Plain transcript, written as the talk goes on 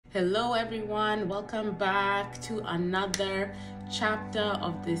Hello everyone, welcome back to another chapter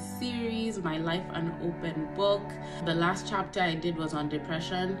of this series, My Life an Open Book. The last chapter I did was on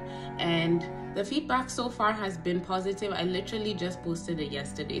depression and the feedback so far has been positive. I literally just posted it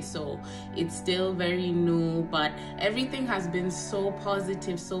yesterday, so it's still very new, but everything has been so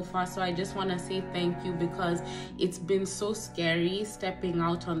positive so far. So I just want to say thank you, because it's been so scary stepping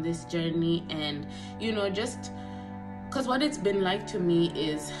out on this journey, and just because what it's been like to me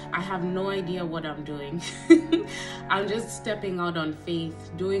is I have no idea what I'm doing. I'm just stepping out on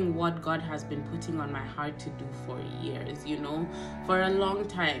faith, doing what God has been putting on my heart to do for years, for a long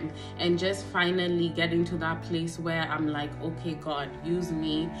time. And just finally getting to that place where I'm like, okay, God, use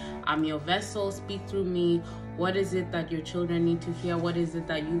me. I'm your vessel. Speak through me. What is it that your children need to hear? What is it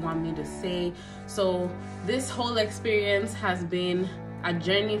that you want me to say? So this whole experience has been a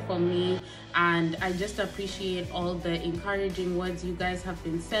journey for me, and I just appreciate all the encouraging words you guys have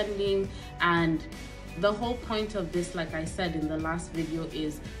been sending. And the whole point of this, like I said in the last video,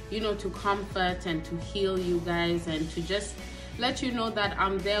 is to comfort and to heal you guys, and to just let you know that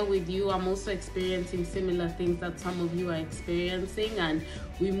I'm there with you. I'm also experiencing similar things that some of you are experiencing, and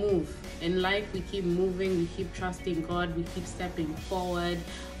we move in life. We keep moving, we keep trusting God, we keep stepping forward,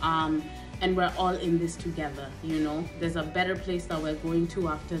 and we're all in this together. There's a better place that we're going to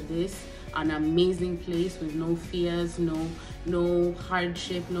after this, an amazing place with no fears, no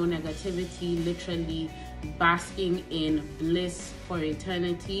hardship, no negativity, literally basking in bliss for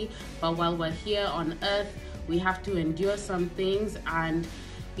eternity. But while we're here on earth, we have to endure some things. And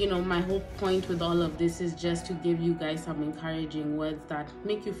my whole point with all of this is just to give you guys some encouraging words that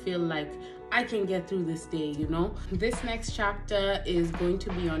make you feel like I can get through this day. This next chapter is going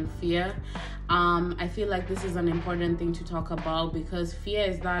to be on fear. I feel like this is an important thing to talk about, because fear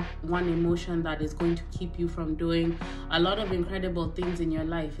is that one emotion that is going to keep you from doing a lot of incredible things in your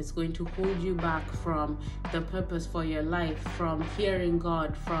life. It's going to hold you back from the purpose for your life, from hearing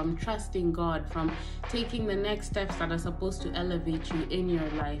God, from trusting God, from taking the next steps that are supposed to elevate you in your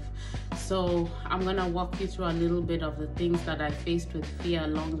life. So I'm gonna walk you through a little bit of the things that I faced with fear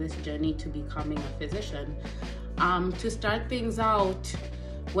along this journey to becoming a physician. To start things out,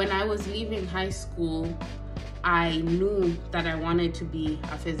 when I was leaving high school, I knew that I wanted to be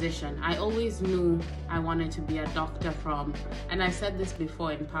a physician. I always knew I wanted to be a doctor and I said this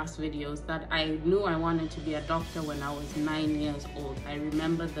before in past videos, that I knew I wanted to be a doctor when I was 9 years old. I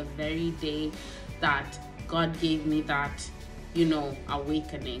remember the very day that God gave me that,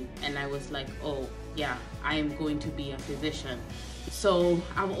 awakening, and I was like, oh yeah, I am going to be a physician. So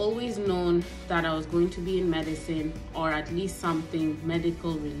I've always known that I was going to be in medicine, or at least something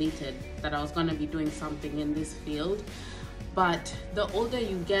medical related, that I was going to be doing something in this field. But the older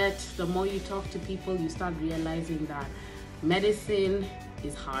you get, the more you talk to people, you start realizing that medicine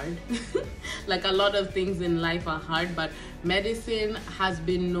is hard. Like a lot of things in life are hard, but medicine has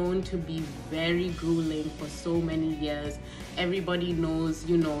been known to be very grueling for so many years. Everybody knows,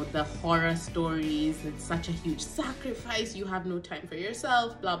 the horror stories. It's such a huge sacrifice. You have no time for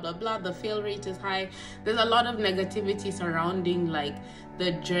yourself, blah, blah, blah. The fail rate is high. There's a lot of negativity surrounding like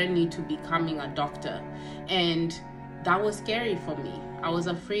the journey to becoming a doctor. And that was scary for me. I was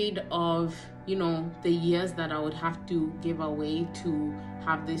afraid of, the years that I would have to give away to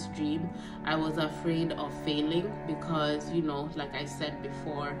have this dream. I was afraid of failing because, like I said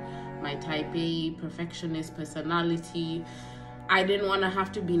before, my type A perfectionist personality, I didn't want to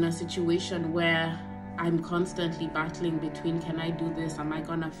have to be in a situation where I'm constantly battling between, can I do this? Am I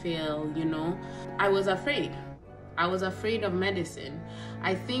gonna fail? I was afraid. I was afraid of medicine.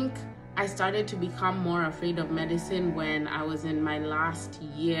 I think I started to become more afraid of medicine when I was in my last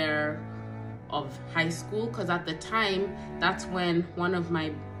year of high school, because at the time, that's when one of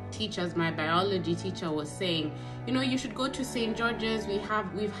my teachers, my biology teacher, was saying, you should go to St. George's.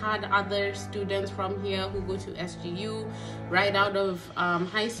 We've had other students from here who go to SGU right out of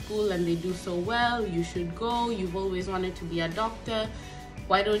high school, and they do so well. You should go. You've always wanted to be a doctor.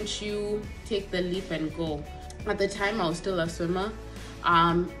 Why don't you take the leap and go? At the time, I was still a swimmer.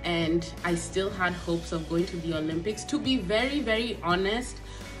 And I still had hopes of going to the Olympics. To be very, very honest,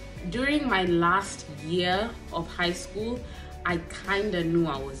 during my last year of high school, I kind of knew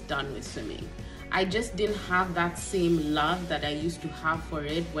I was done with swimming. I just didn't have that same love that I used to have for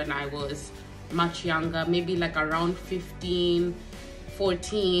it when I was much younger, maybe like around 15,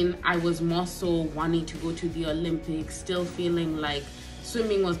 14. I was more so wanting to go to the Olympics, still feeling like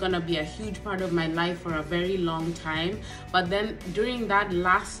swimming was going to be a huge part of my life for a very long time. But then during that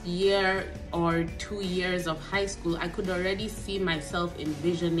last year or 2 years of high school, I could already see myself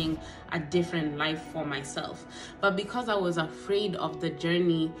envisioning a different life for myself. But because I was afraid of the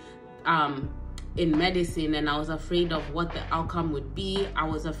journey in medicine, and I was afraid of what the outcome would be, I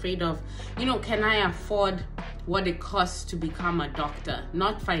was afraid of, can I afford what it costs to become a doctor?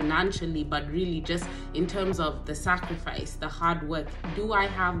 Not financially, but really just in terms of the sacrifice, the hard work. Do I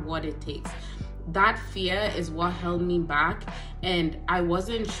have what it takes? That fear is what held me back, and I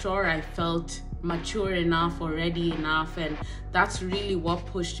wasn't sure I felt mature enough or ready enough, and that's really what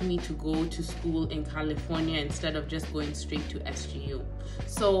pushed me to go to school in California instead of just going straight to SGU.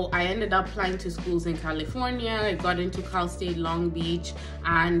 So I ended up applying to schools in California. I got into Cal State Long Beach,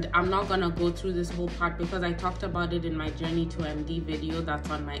 and I'm not gonna go through this whole part because I talked about it in my Journey to MD video that's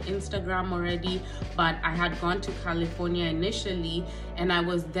on my Instagram already. But I had gone to California initially, and I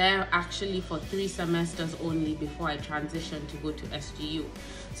was there actually for 3 semesters only before I transitioned to go to SGU.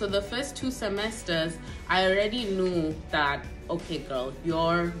 So the first 2 semesters, I already knew that, okay girl,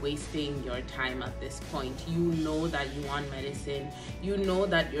 you're wasting your time at this point. You know that you want medicine. You know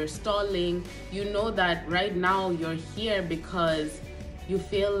that you're stalling. You know that right now you're here because you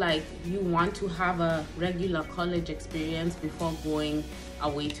feel like you want to have a regular college experience before going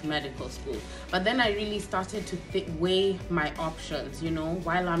away to medical school. But then I really started to weigh my options.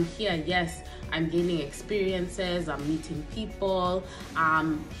 While I'm here, yes, I'm gaining experiences, I'm meeting people,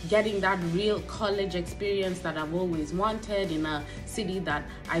 I'm getting that real college experience that I've always wanted in a city that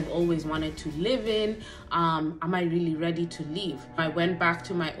I've always wanted to live in. Am I really ready to leave? I went back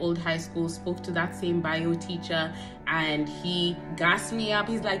to my old high school, spoke to that same bio teacher, and he gassed me up.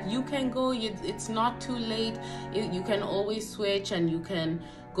 He's like, you can go, it's not too late, you can always switch, and you can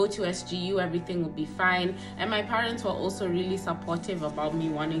go to SGU, everything will be fine. And my parents were also really supportive about me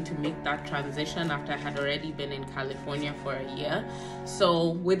wanting to make that transition after I had already been in California for a year.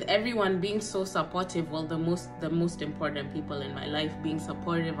 So with everyone being so supportive, well, the most important people in my life being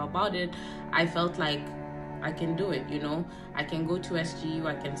supportive about it, I felt like I can do it. I can go to SGU,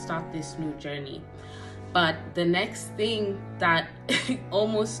 I can start this new journey. But the next thing that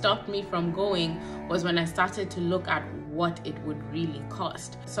almost stopped me from going was when I started to look at what it would really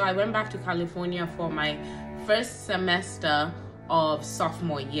cost. So I went back to California for my first semester of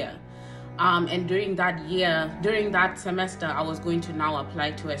sophomore year. And during that semester, I was going to now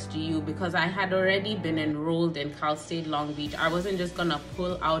apply to SGU because I had already been enrolled in Cal State Long Beach. I wasn't just gonna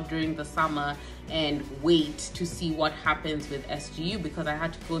pull out during the summer and wait to see what happens with SGU because I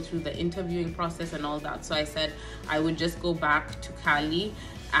had to go through the interviewing process and all that. So I said I would just go back to Cali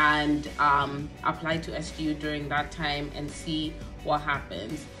and apply to SGU during that time and see what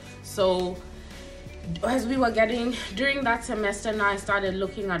happens. So as we were during that semester, now I started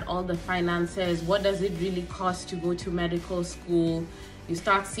looking at all the finances. What does it really cost to go to medical school? You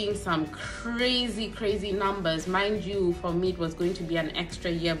start seeing some crazy numbers. Mind you, for me, it was going to be an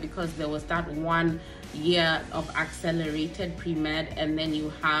extra year because there was that 1 year of accelerated pre-med, and then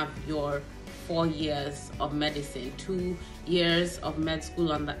you have your 4 years of medicine, 2 years of med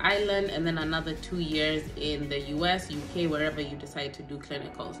school on the island, and then another 2 years in the US, UK, wherever you decide to do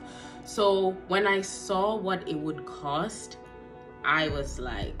clinicals. So when I saw what it would cost, I was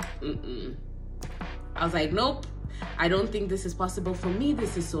like, I was like, nope, I don't think this is possible for me.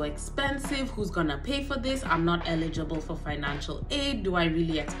 This is so expensive. Who's gonna pay for this? I'm not eligible for financial aid. Do I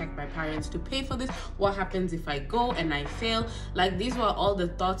really expect my parents to pay for this? What happens if I go and I fail? Like, these were all the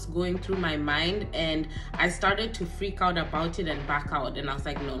thoughts going through my mind, and I started to freak out about it and back out. And I was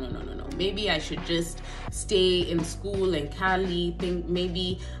like, no. Maybe I should just stay in school in Cali. Think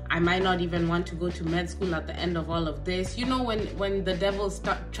maybe I might not even want to go to med school at the end of all of this. When the devil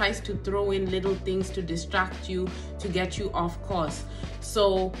tries to throw in little things to distract you, to get you off course.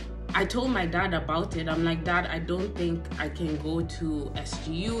 So I told my dad about it. I'm like, Dad, I don't think I can go to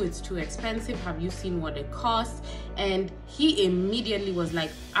SGU. It's too expensive. Have you seen what it costs? And he immediately was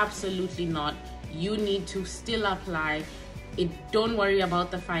like, absolutely not. You need to still apply. Don't worry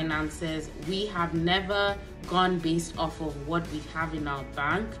about the finances. We have never gone based off of what we have in our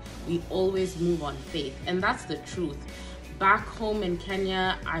bank. We always move on faith. And that's the truth. Back home in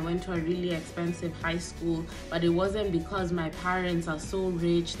Kenya, I went to a really expensive high school, but it wasn't because my parents are so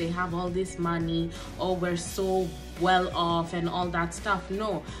rich, they have all this money, or we're so well off and all that stuff.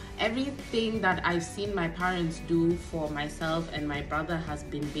 No, everything that I've seen my parents do for myself and my brother has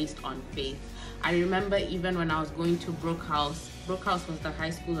been based on faith. I remember even when I was going to Brookhouse was the high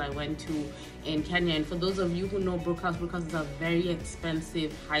school I went to in Kenya. And for those of you who know Brookhouse is a very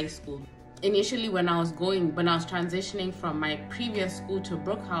expensive high school. initially when I was transitioning from my previous school to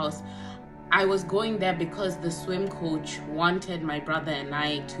Brookhouse, I was going there because the swim coach wanted my brother and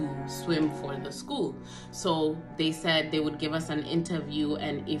I to swim for the school. So they said they would give us an interview,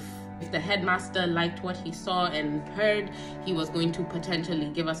 and if the headmaster liked what he saw and heard, he was going to potentially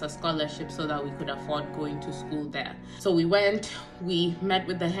give us a scholarship so that we could afford going to school there. So we went, we met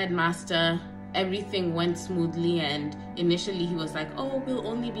with the headmaster. Everything went smoothly, and initially he was like, oh, we'll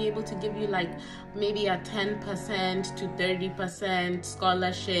only be able to give you like maybe a 10% to 30%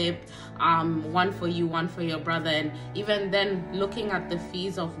 scholarship, one for you, one for your brother. And even then, looking at the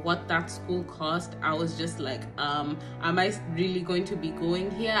fees of what that school cost, I was just like, am I really going to be going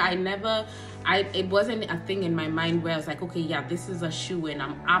here? It wasn't a thing in my mind where I was like, okay, yeah, this is a shoe-in,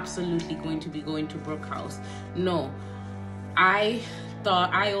 I'm absolutely going to be going to Brookhouse. No, I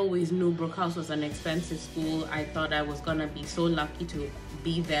always knew Brookhouse was an expensive school. I thought I was gonna be so lucky to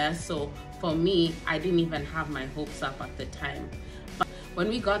be there. So for me, I didn't even have my hopes up at the time. But when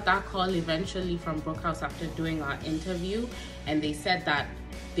we got that call eventually from Brookhouse after doing our interview, and they said that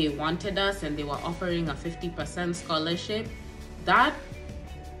they wanted us and they were offering a 50% scholarship, that,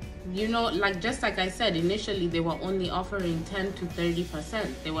 you know, like just like I said, initially they were only offering 10 to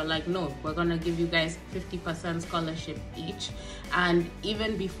 30%. They were like, no, we're gonna give you guys 50% scholarship each. And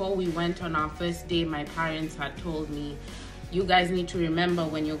even before we went on our first day, my parents had told me, you guys need to remember,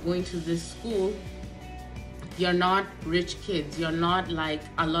 when you're going to this school, you're not rich kids. You're not like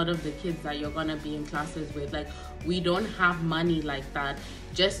a lot of the kids that you're gonna be in classes with. Like, we don't have money like that.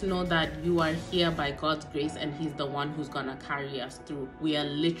 Just know that you are here by God's grace, and he's the one who's gonna carry us through. We are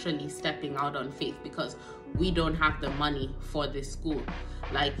literally stepping out on faith because we don't have the money for this school.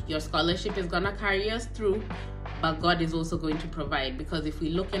 Like, your scholarship is gonna carry us through, but God is also going to provide, because if we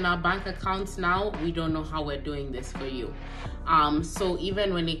look in our bank accounts now, we don't know how we're doing this for you. So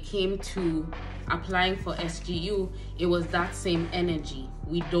even when it came to applying for SGU, it was that same energy.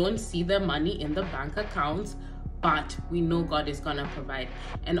 We don't see the money in the bank accounts, but we know God is gonna provide.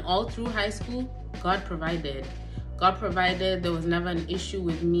 And all through high school, God provided. God provided. There was never an issue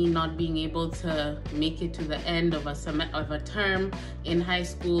with me not being able to make it to the end of a term in high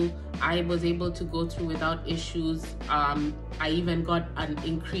school. I was able to go through without issues. I even got an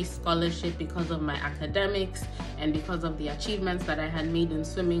increased scholarship because of my academics and because of the achievements that I had made in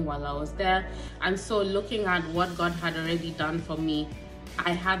swimming while I was there. And so looking at what God had already done for me,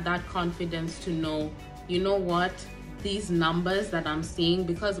 I had that confidence to know, you know what, these numbers that I'm seeing,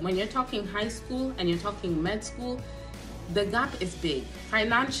 because when you're talking high school and you're talking med school, the gap is big.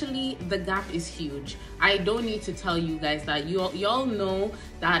 Financially, the gap is huge. I don't need to tell you guys that. You all know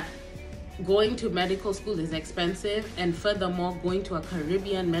that going to medical school is expensive, and furthermore, going to a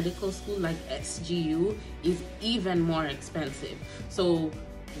Caribbean medical school like SGU is even more expensive. So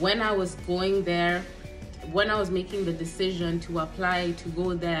when I was going there, when I was making the decision to apply to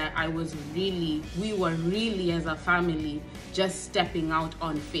go there, we were really as a family just stepping out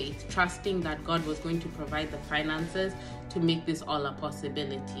on faith, trusting that God was going to provide the finances to make this all a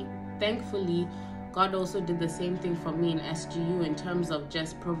possibility. Thankfully, God also did the same thing for me in SGU in terms of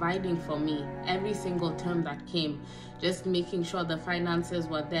just providing for me every single term that came, just making sure the finances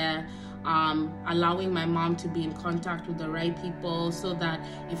were there, allowing my mom to be in contact with the right people so that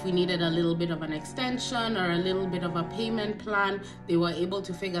if we needed a little bit of an extension or a little bit of a payment plan, they were able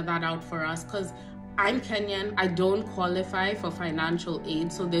to figure that out for us. Because I'm Kenyan, I don't qualify for financial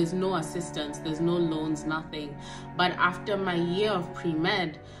aid, so there's no assistance, there's no loans, nothing. But after my year of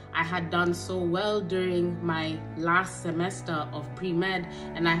pre-med, I had done so well during my last semester of pre-med,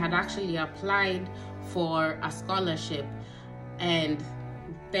 and I had actually applied for a scholarship, and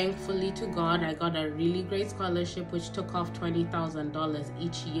thankfully to God, I got a really great scholarship which took off $20,000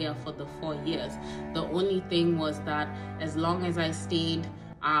 each year for the 4 years. The only thing was that as long as I stayed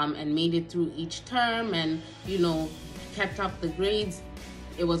and made it through each term and, you know, kept up the grades,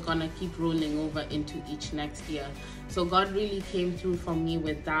 it was gonna keep rolling over into each next year. So God really came through for me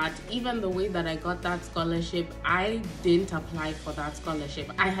with that. Even the way that I got that scholarship, I didn't apply for that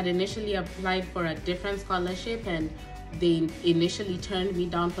scholarship. I had initially applied for a different scholarship, and they initially turned me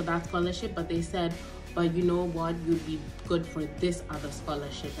down for that scholarship, but they said, but you know what, you'd be good for this other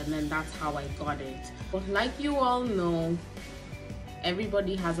scholarship. And then that's how I got it. But like you all know,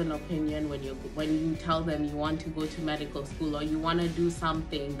 everybody has an opinion when you tell them you want to go to medical school or you want to do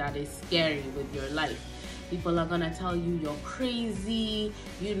something that is scary with your life. People are gonna tell you you're crazy,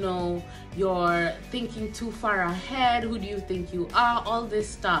 you know, you're thinking too far ahead, who do you think you are, all this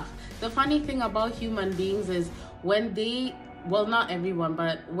stuff. The funny thing about human beings is when they well, not everyone,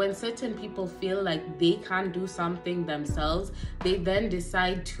 but when certain people feel like they can't do something themselves, they then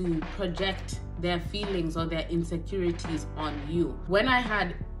decide to project their feelings or their insecurities on you. When I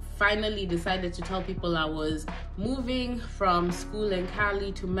had finally decided to tell people I was moving from school in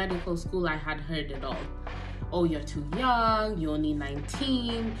Cali to medical school, I had heard it all. Oh, you're too young, you're only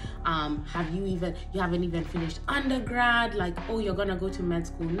 19, you haven't even finished undergrad, like, oh, you're gonna go to med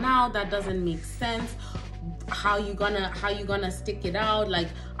school now, that doesn't make sense. How you gonna stick it out? Like,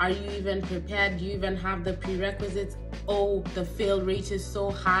 are you even prepared? Do you even have the prerequisites? Oh, the fail rate is so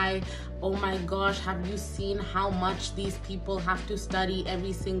high. Oh my gosh, have you seen how much these people have to study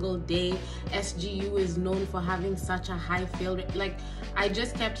every single day? SGU is known for having such a high fail rate. Like, I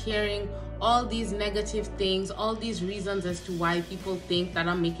just kept hearing all these negative things, all these reasons as to why people think that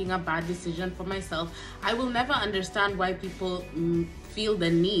I'm making a bad decision for myself. I will never understand why people feel the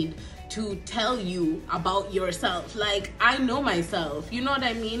need to tell you about yourself. Like, I know myself, you know what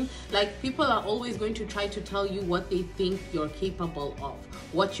I mean? Like, people are always going to try to tell you what they think you're capable of,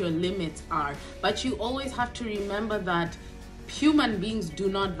 what your limits are, but you always have to remember that human beings do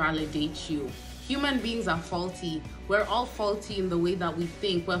not validate you. Human beings are faulty. We're all faulty in the way that we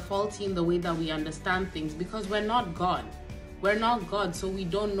think. We're faulty in the way that we understand things, because we're not God. We're not God, so we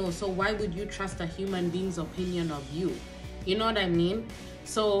don't know. So why would you trust a human being's opinion of you? You know what I mean?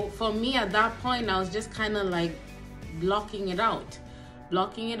 So for me at that point, I was just kind of like blocking it out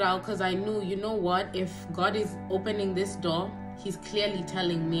because I knew, you know what, if God is opening this door, he's clearly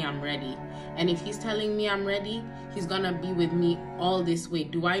telling me I'm ready. And if he's telling me I'm ready, he's gonna be with me all this way.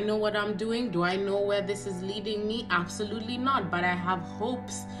 Do I know what I'm doing? Do I know where this is leading me? Absolutely not. But I have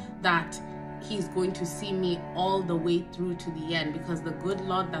hopes that he's going to see me all the way through to the end, because the good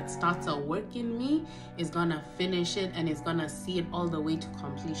Lord that starts a work in me is gonna finish it and is gonna see it all the way to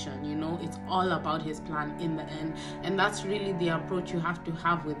completion. You know, it's all about his plan in the end. And that's really the approach you have to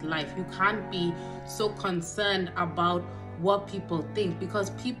have with life. You can't be so concerned about what people think,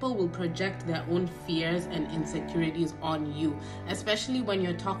 because people will project their own fears and insecurities on you, especially when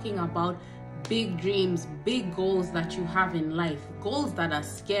you're talking about big dreams, big goals that you have in life, goals that are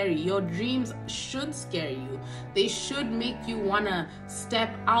scary. Your dreams should scare you. They should make you want to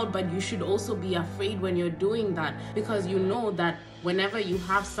step out, but you should also be afraid when you're doing that, because you know that whenever you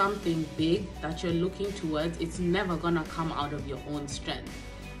have something big that you're looking towards, it's never gonna come out of your own strength.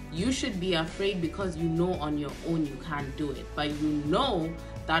 You should be afraid because you know on your own you can't do it, but you know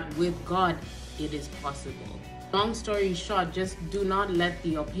that with God it is possible. Long story short, just do not let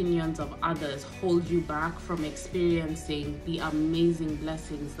the opinions of others hold you back from experiencing the amazing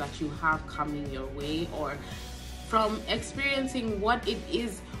blessings that you have coming your way, or from experiencing what it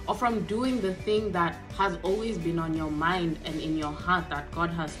is, or from doing the thing that has always been on your mind and in your heart that God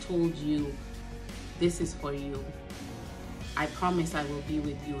has told you, this is for you. I promise I will be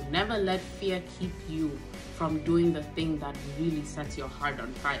with you. Never let fear keep you from doing the thing that really sets your heart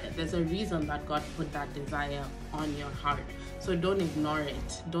on fire. There's a reason that God put that desire on your heart. So don't ignore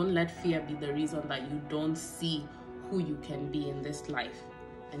it. Don't let fear be the reason that you don't see who you can be in this life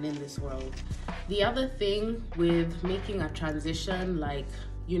and in this world. The other thing with making a transition, like,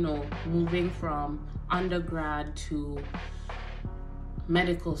 you know, moving from undergrad to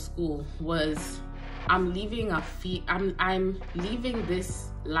medical school, was I'm leaving I'm leaving this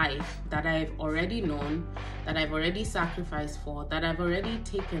life that I've already known, that I've already sacrificed for, that I've already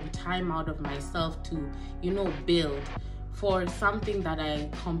taken time out of myself to, you know, build, for something that I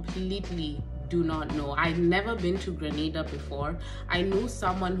completely do not know. I'd never been to Grenada before. I knew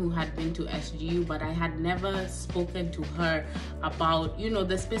someone who had been to SGU, but I had never spoken to her about, you know,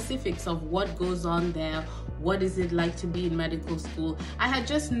 the specifics of what goes on there. What is it like to be in medical school? I had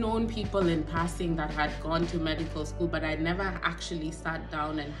just known people in passing that had gone to medical school, but I never actually sat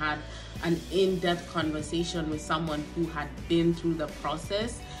down and had an in-depth conversation with someone who had been through the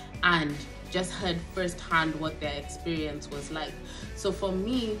process and just heard firsthand what their experience was like. So for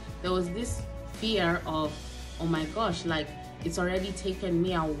me, there was this fear of, oh my gosh, like, it's already taken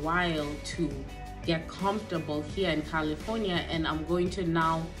me a while to get comfortable here in California, and I'm going to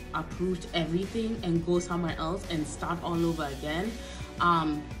now uproot everything and go somewhere else and start all over again.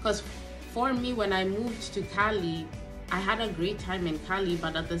 Because for me, when I moved to Cali, I had a great time in Cali,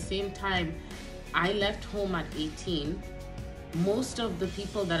 but at the same time, I left home at 18. Most of the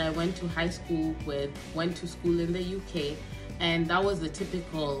people that I went to high school with went to school in the UK, and that was the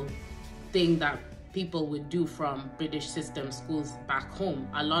typical thing that people would do from British system schools back home.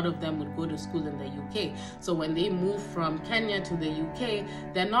 A lot of them would go to school in the UK. So when they move from Kenya to the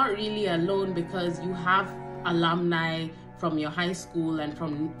UK, they're not really alone, because you have alumni from your high school and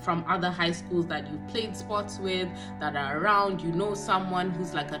from other high schools that you've played sports with, that are around. You know someone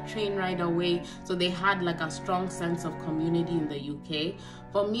who's like a train ride away. So they had like a strong sense of community in the UK.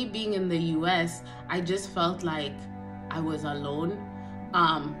 For me, being in the US, I just felt like I was alone.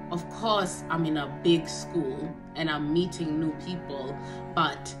 Of course, I'm in a big school and I'm meeting new people,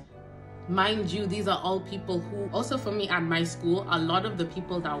 but mind you, these are all people who, also for me at my school, a lot of the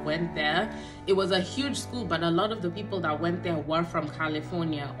people that went there, it was a huge school, but a lot of the people that went there were from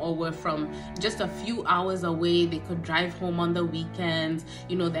California or were from just a few hours away. They could drive home on the weekends,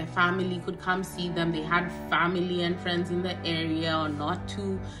 you know, their family could come see them. They had family and friends in the area or not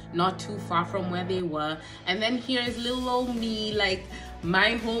too far from where they were. And then here's little old me, like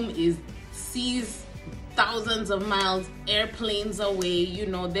my home is seas thousands of miles, airplanes away. You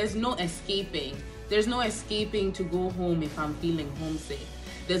know, there's no escaping to go home if I'm feeling homesick.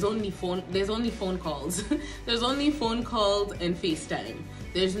 There's only phone calls. There's only phone calls and FaceTime.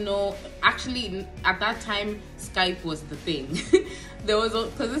 There's no, actually at that time Skype was the thing. There was,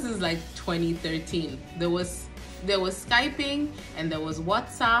 because this is like 2013, there was Skyping and there was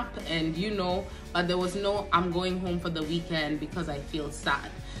WhatsApp, and you know, but there was no I'm going home for the weekend because I feel sad.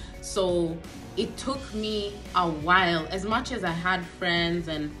 So it took me a while, as much as I had friends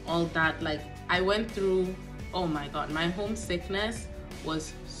and all that, like I went through, oh my God, my homesickness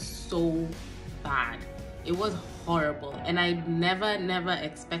was so bad. It was horrible. And I never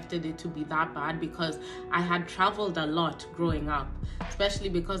expected it to be that bad, because I had traveled a lot growing up, especially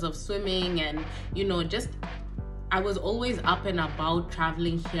because of swimming and, you know, just I was always up and about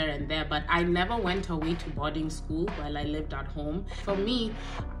traveling here and there, but I never went away to boarding school while I lived at home. For me,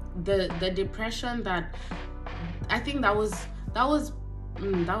 the depression that I think that was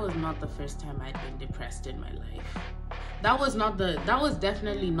not the first time I'd been depressed in my life. That was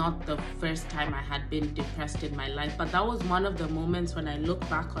definitely not the first time I had been depressed in my life, but that was one of the moments when I look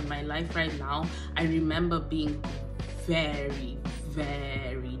back on my life right now, I remember being very,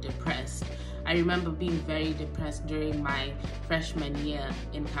 very depressed. I remember being very depressed during my freshman year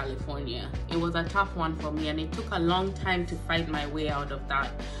in California. It was a tough one for me, and it took a long time to fight my way out of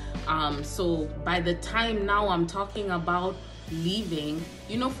that. So by the time now I'm talking about leaving,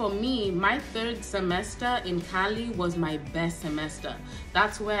 you know, for me, my third semester in Cali was my best semester.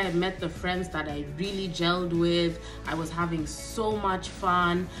 That's where I met the friends that I really gelled with. I was having so much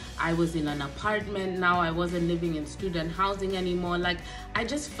fun. I was in an apartment now. I wasn't living in student housing anymore. Like, I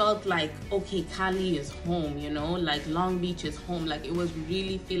just felt like, okay, Cali is home, you know, like Long Beach is home. Like, it was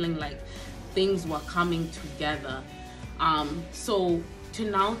really feeling like things were coming together. So to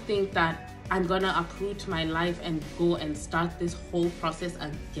now think that I'm gonna uproot my life and go and start this whole process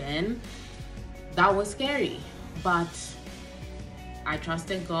again, that was scary. But I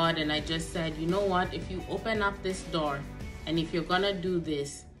trusted God, and I just said, you know what, if you open up this door and if you're gonna do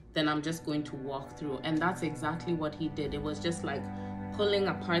this, then I'm just going to walk through. And that's exactly what he did. It was just like pulling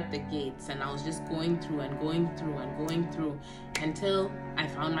apart the gates, and I was just going through and going through and going through until I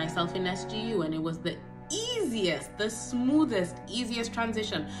found myself in SGU. And it was the easiest, the smoothest, easiest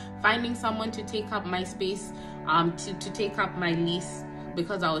transition. Finding someone to take up my space, to take up my lease,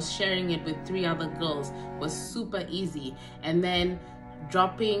 because I was sharing it with 3 other girls, was super easy. And then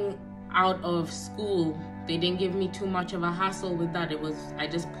dropping out of school, they didn't give me too much of a hassle with that. I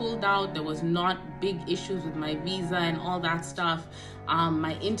just pulled out. There was not big issues with my visa and all that stuff.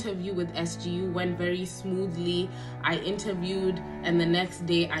 My interview with SGU went very smoothly. I interviewed, and the next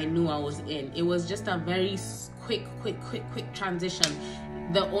day I knew I was in. It was just a very quick transition.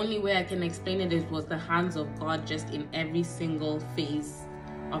 The only way I can explain it was the hands of God just in every single phase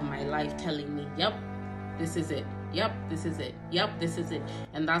of my life telling me, yep, this is it. Yep, this is it. Yep, this is it.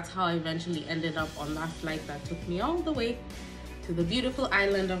 And that's how I eventually ended up on that flight that took me all the way to the beautiful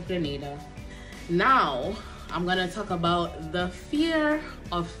island of Grenada. Now, I'm gonna talk about the fear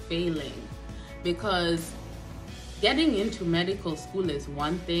of failing, because getting into medical school is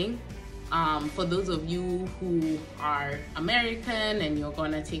one thing. For those of you who are American and you're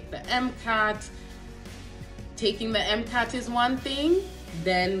gonna take the MCAT, taking the MCAT is one thing.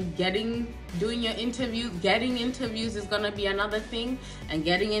 Then doing your interview, getting interviews is gonna be another thing, and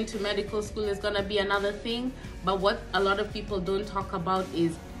getting into medical school is gonna be another thing. But what a lot of people don't talk about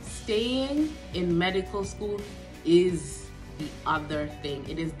is staying in medical school is the other thing.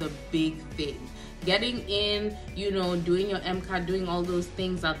 It is the big thing. Getting in, you know, doing your MCAT, doing all those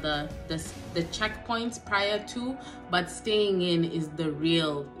things are the checkpoints prior to, but staying in is the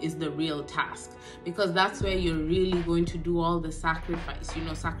real task, because that's where you're really going to do all the sacrifice, you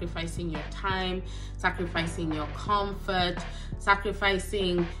know, sacrificing your time, sacrificing your comfort,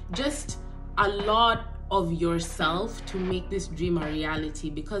 sacrificing just a lot of yourself to make this dream a reality,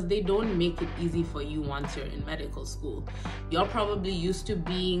 because they don't make it easy for you once you're in medical school. You're probably used to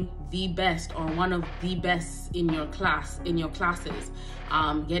being the best or one of the best in your classes,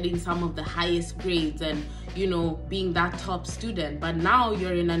 getting some of the highest grades and, you know, being that top student. But now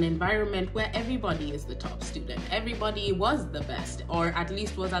you're in an environment where everybody is the top student. Everybody was the best, or at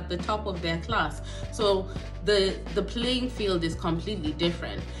least was at the top of their class. So the playing field is completely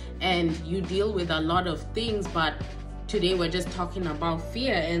different, and you deal with a lot of things. But today we're just talking about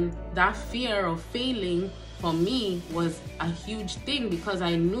fear, and that fear of failing for me was a huge thing, because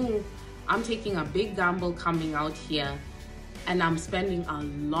I knew I'm taking a big gamble coming out here, and I'm spending a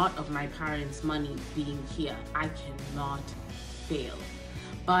lot of my parents' money being here. I cannot fail.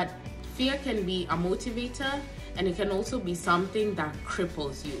 But fear can be a motivator, and it can also be something that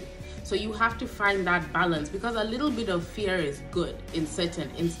cripples you. So you have to find that balance, because a little bit of fear is good in certain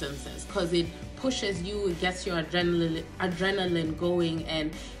instances, because it pushes you, it gets your adrenaline going,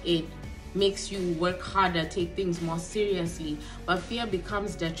 and it makes you work harder, take things more seriously. But fear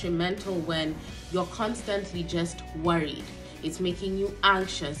becomes detrimental when you're constantly just worried. It's making you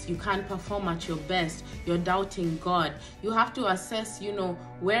anxious. You can't perform at your best. You're doubting God. You have to assess, you know,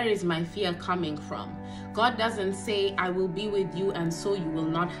 where is my fear coming from? God doesn't say, I will be with you and so you will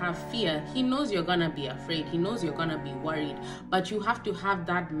not have fear. He knows you're gonna be afraid. He knows you're gonna be worried. But you have to have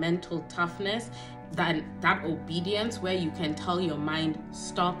that mental toughness, that obedience, where you can tell your mind,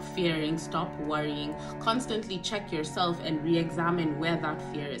 stop fearing, stop worrying, constantly check yourself and re-examine where that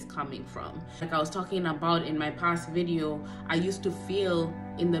fear is coming from. Like I was talking about in my past video, I used to feel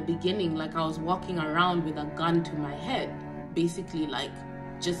in the beginning like I was walking around with a gun to my head, basically like,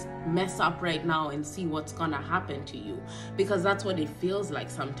 just mess up right now and see what's gonna happen to you, because that's what it feels like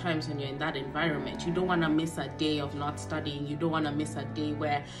sometimes when you're in that environment. You don't want to miss a day of not studying. You don't want to miss a day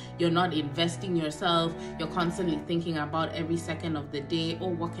where you're not investing yourself. You're constantly thinking about every second of the day, oh,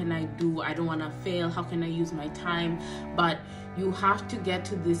 what can I do? I don't want to fail. How can I use my time? But you have to get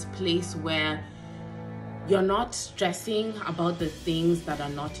to this place where you're not stressing about the things that are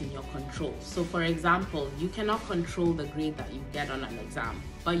not in your control. So for example, you cannot control the grade that you get on an exam,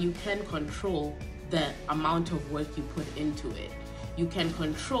 but you can control the amount of work you put into it. You can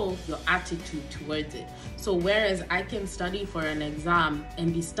control your attitude towards it. So whereas I can study for an exam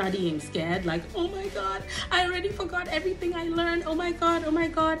and be studying scared, like, oh my God, I already forgot everything I learned. Oh my God, oh my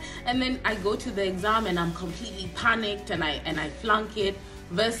God. And then I go to the exam and I'm completely panicked and I flunk it,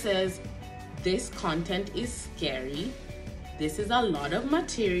 versus this content is scary. This is a lot of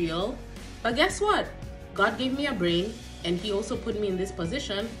material. But guess what? God gave me a brain, and He also put me in this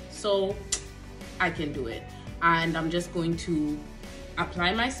position, so I can do it. And I'm just going to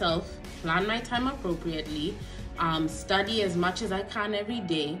apply myself, plan my time appropriately, study as much as I can every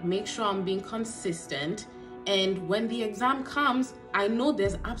day, make sure I'm being consistent. And when the exam comes, I know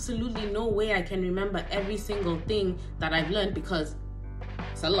there's absolutely no way I can remember every single thing that I've learned, because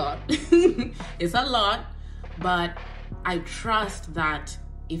it's a lot. It's a lot. But I trust that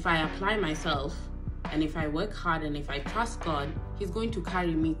if I apply myself and if I work hard and if I trust God, He's going to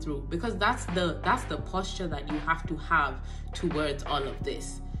carry me through, because that's the posture that you have to have towards all of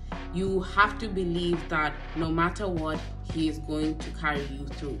this. You have to believe that no matter what, He is going to carry you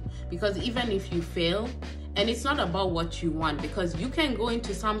through. Because even if you fail, and it's not about what you want, because you can go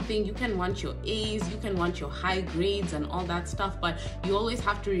into something, you can want your A's, you can want your high grades and all that stuff, but you always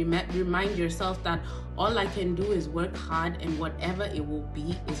have to remind yourself that all I can do is work hard, and whatever it will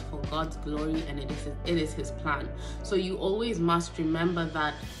be is for God's glory, and it is His plan. So you always must remember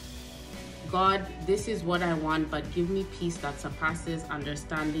that, God, this is what I want, but give me peace that surpasses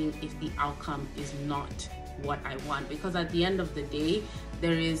understanding if the outcome is not what I want. Because at the end of the day,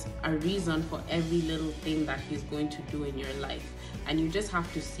 there is a reason for every little thing that He's going to do in your life, and you just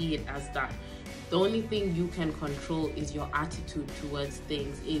have to see it as that. The only thing you can control is your attitude towards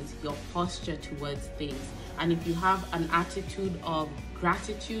things, is your posture towards things. And if you have an attitude of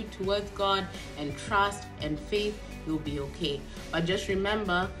gratitude towards God and trust and faith, you'll be okay. But just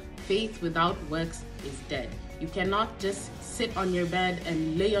remember, faith without works is dead. You cannot just sit on your bed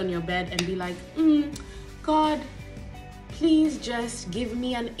and lay on your bed and be like, God, please just give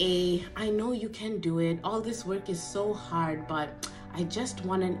me an A. I know you can do it. All this work is so hard, but I just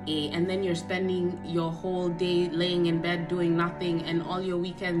want an A. And then you're spending your whole day laying in bed doing nothing, and all your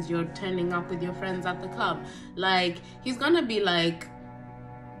weekends you're turning up with your friends at the club. Like, He's gonna be like,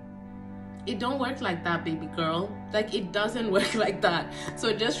 it don't work like that, baby girl. Like, it doesn't work like that.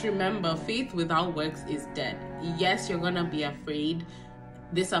 So just remember, faith without works is dead. Yes, you're gonna be afraid.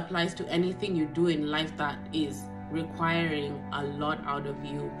 This applies to anything you do in life that is requiring a lot out of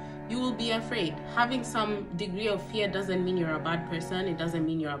you, you will be afraid. Having some degree of fear doesn't mean you're a bad person. It doesn't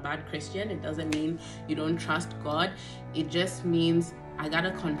mean you're a bad Christian. It doesn't mean you don't trust God. It just means I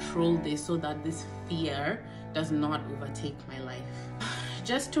gotta control this so that this fear does not overtake my life.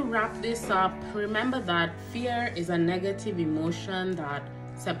 Just to wrap this up, remember that fear is a negative emotion that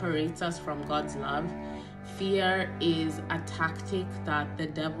separates us from God's love. Fear is a tactic that the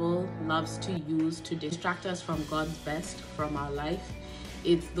devil loves to use to distract us from God's best from our life.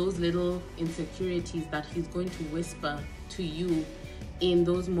 It's those little insecurities that he's going to whisper to you in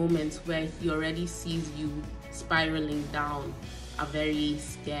those moments where he already sees you spiraling down a very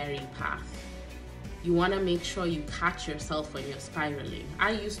scary path. You want to make sure you catch yourself when you're spiraling.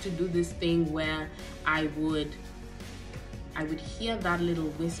 I used to do this thing where I would hear that little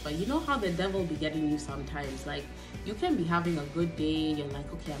whisper. You know how the devil be getting you sometimes? Like, you can be having a good day. You're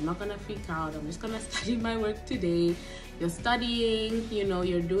like, okay, I'm not gonna freak out. I'm just gonna study my work today. You're studying,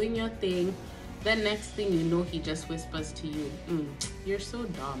 you're doing your thing. Then next thing you know, he just whispers to you, you're so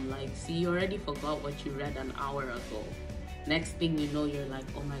dumb. Like, see, you already forgot what you read an hour ago. Next thing you know, you're like,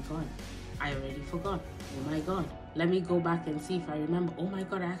 oh my God, I already forgot. Oh my God, let me go back and see if I remember. Oh my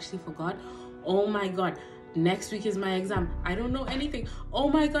God, I actually forgot. Oh my God, next week is my exam. I don't know anything. Oh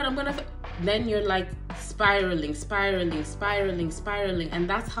my God, then you're like spiraling. And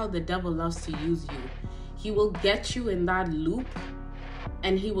that's how the devil loves to use you. He will get you in that loop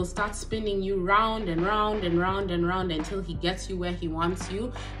and he will start spinning you round and round until he gets you where he wants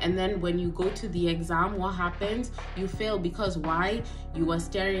you. And then when you go to the exam, what happens? You fail because why? You were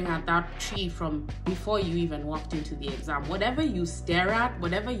staring at that tree from before you even walked into the exam. Whatever you stare at,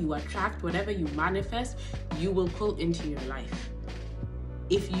 whatever you attract, whatever you manifest, you will pull into your life.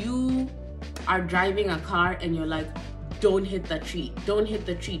 If you are driving a car and you're like, don't hit the tree, don't hit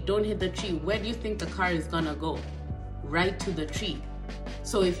the tree, don't hit the tree, where do you think the car is gonna go? Right to the tree.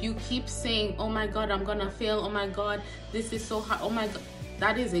 So if you keep saying, oh my God, I'm gonna fail, oh my God, this is so hard, oh my God,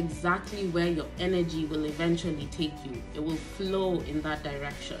 that is exactly where your energy will eventually take you. It will flow in that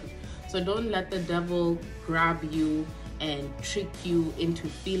direction. So don't let the devil grab you and trick you into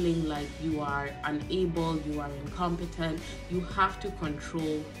feeling like you are unable, you are incompetent. You have to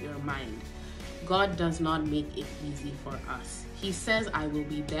control your mind. God does not make it easy for us. He says, I will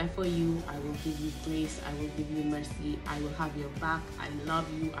be there for you. I will give you grace. I will give you mercy. I will have your back. I love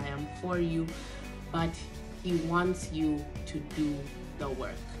you. I am for you. But he wants you to do the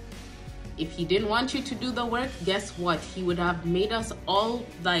work. If he didn't want you to do the work, guess what? He would have made us all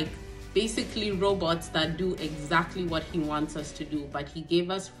like basically robots that do exactly what he wants us to do. But he gave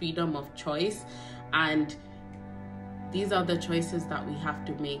us freedom of choice, and these are the choices that we have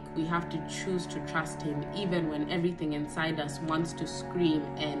to make. We have to choose to trust him even when everything inside us wants to scream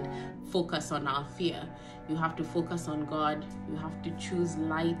and focus on our fear. You have to focus on God. You have to choose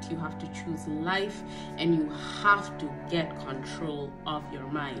light. You have to choose life, and you have to get control of your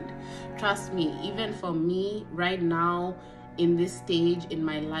mind. Trust me, even for me right now, in this stage in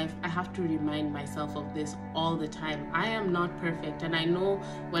my life, I have to remind myself of this all the time. I am not perfect, and I know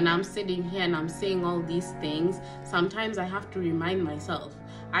when I'm sitting here and I'm saying all these things, sometimes I have to remind myself.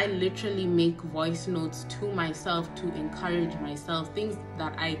 I literally make voice notes to myself to encourage myself, things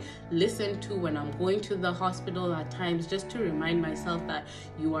that I listen to when I'm going to the hospital at times, just to remind myself that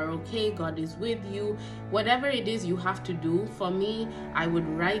you are okay, God is with you. Whatever it is you have to do. For me, I would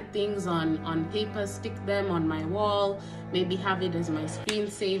write things on paper, stick them on my wall, maybe have it as my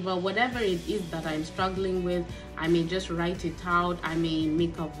screensaver. Whatever it is that I'm struggling with, I may just write it out. I may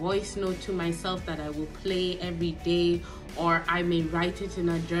make a voice note to myself that I will play every day, or I may write it in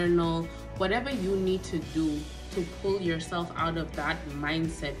a journal. Whatever you need to do to pull yourself out of that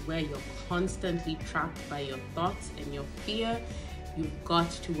mindset where you're constantly trapped by your thoughts and your fear, you've got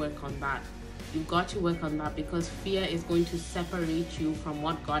to work on that. You've got to work on that, because fear is going to separate you from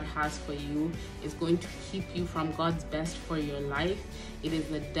what God has for you. It's going to keep you from God's best for your life. It is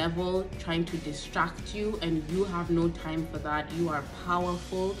the devil trying to distract you, and you have no time for that. You are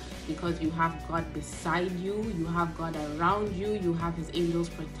powerful because you have God beside you. You have God around you. You have his angels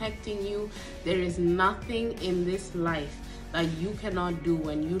protecting you. There is nothing in this life that you cannot do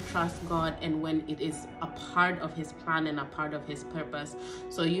when you trust God and when it is a part of his plan and a part of his purpose.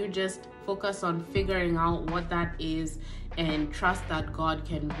 So you just focus on figuring out what that is and trust that God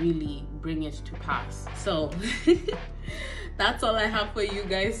can really bring it to pass. So that's all I have for you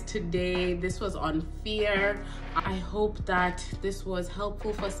guys today. This was on fear. I hope that this was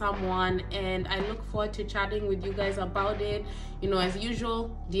helpful for someone, and I look forward to chatting with you guys about it. As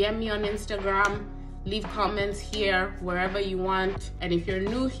usual, DM me on Instagram. Leave comments here wherever you want. And if you're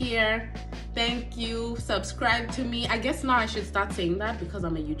new here, thank you. Subscribe to me. I guess now I should start saying that because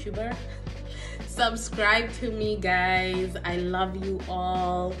I'm a YouTuber. Subscribe to me, guys. I love you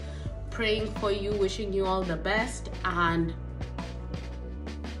all. Praying for you, wishing you all the best, and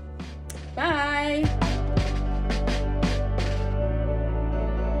bye.